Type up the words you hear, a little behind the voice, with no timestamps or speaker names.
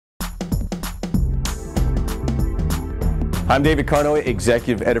I'm David Carnoy,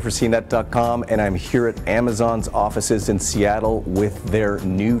 Executive Editor for CNET.com, and I'm here at Amazon's offices in Seattle with their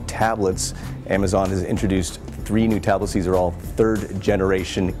new tablets. Amazon has introduced 3 new tablets. These are all 3rd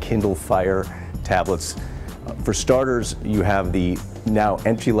generation Kindle Fire tablets. For starters, you have the now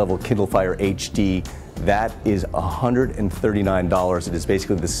entry-level Kindle Fire HD. That is $139. It is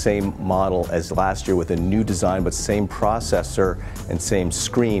basically the same model as last year with a new design, but same processor and same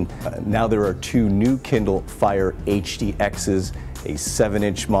screen. Now there are 2 new Kindle Fire HDXs, a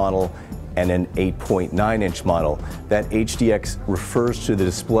 7-inch model and an 8.9-inch model. That HDX refers to the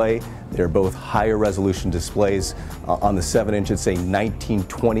display. They're both higher resolution displays. On the 7-inch, it's a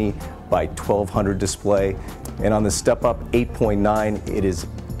 1920 by 1200 display. And on the step-up 8.9, it is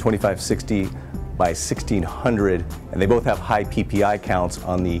 2560 by 1600, and they both have high PPI counts.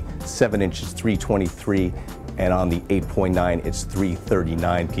 On the 7-inch it's 323, and on the 8.9 it's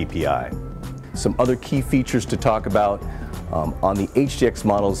 339 PPI. Some other key features to talk about. On the HDX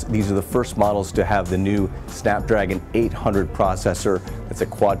models, these are the first models to have the new Snapdragon 800 processor. That's a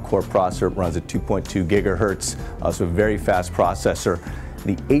quad-core processor. It runs at 2.2 gigahertz, so a very fast processor.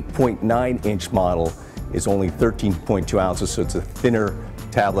 The 8.9-inch model is only 13.2 ounces, so it's a thinner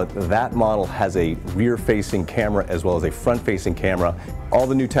tablet. That model has a rear-facing camera as well as a front-facing camera. All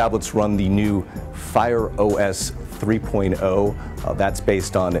the new tablets run the new Fire OS 3.0. That's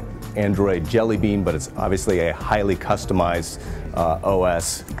based on Android Jelly Bean, but it's obviously a highly customized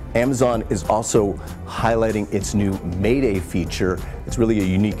OS. Amazon is also highlighting its new Mayday feature. It's really a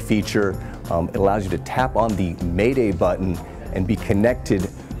unique feature. It allows you to tap on the Mayday button and be connected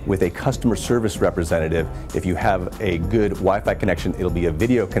with a customer service representative. If you have a good Wi-Fi connection, it'll be a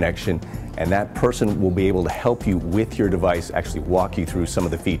video connection, and that person will be able to help you with your device, actually walk you through some of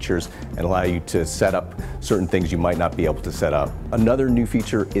the features and allow you to set up certain things you might not be able to set up. Another new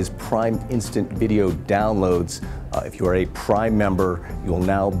feature is Prime Instant Video downloads. If you are a Prime member, you'll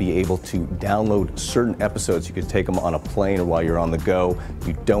now be able to download certain episodes. You can take them on a plane or while you're on the go.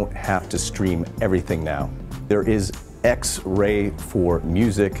 You don't have to stream everything now. There is X-ray for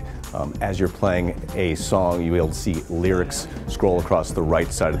music. As you're playing a song, you'll be able to see lyrics scroll across the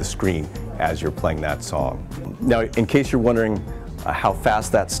right side of the screen as you're playing that song. Now, in case you're wondering how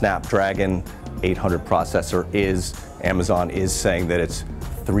fast that Snapdragon 800 processor is, Amazon is saying that it's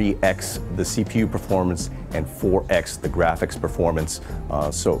 3x the CPU performance and 4x the graphics performance.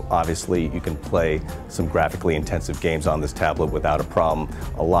 So obviously you can play some graphically intensive games on this tablet without a problem.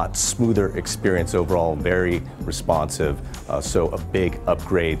 A lot smoother experience overall, very responsive. So a big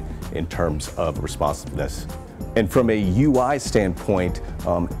upgrade in terms of responsiveness. And from a UI standpoint,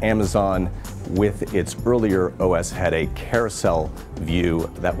 Amazon with its earlier OS had a carousel view.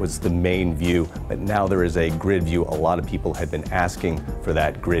 That was the main view, but now there is a grid view. A lot of people had been asking for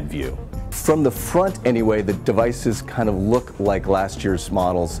that grid view. From the front anyway, the devices kind of look like last year's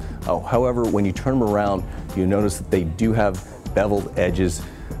models. However, when you turn them around, you notice that they do have beveled edges.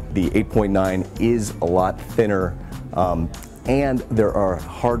 The 8.9 is a lot thinner. And there are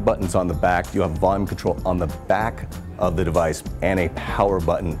hard buttons on the back. You have volume control on the back of the device and a power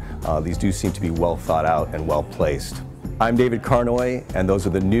button. These do seem to be well thought out and well placed. I'm David Carnoy, and those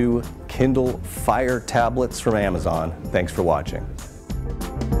are the new Kindle Fire tablets from Amazon. Thanks for watching.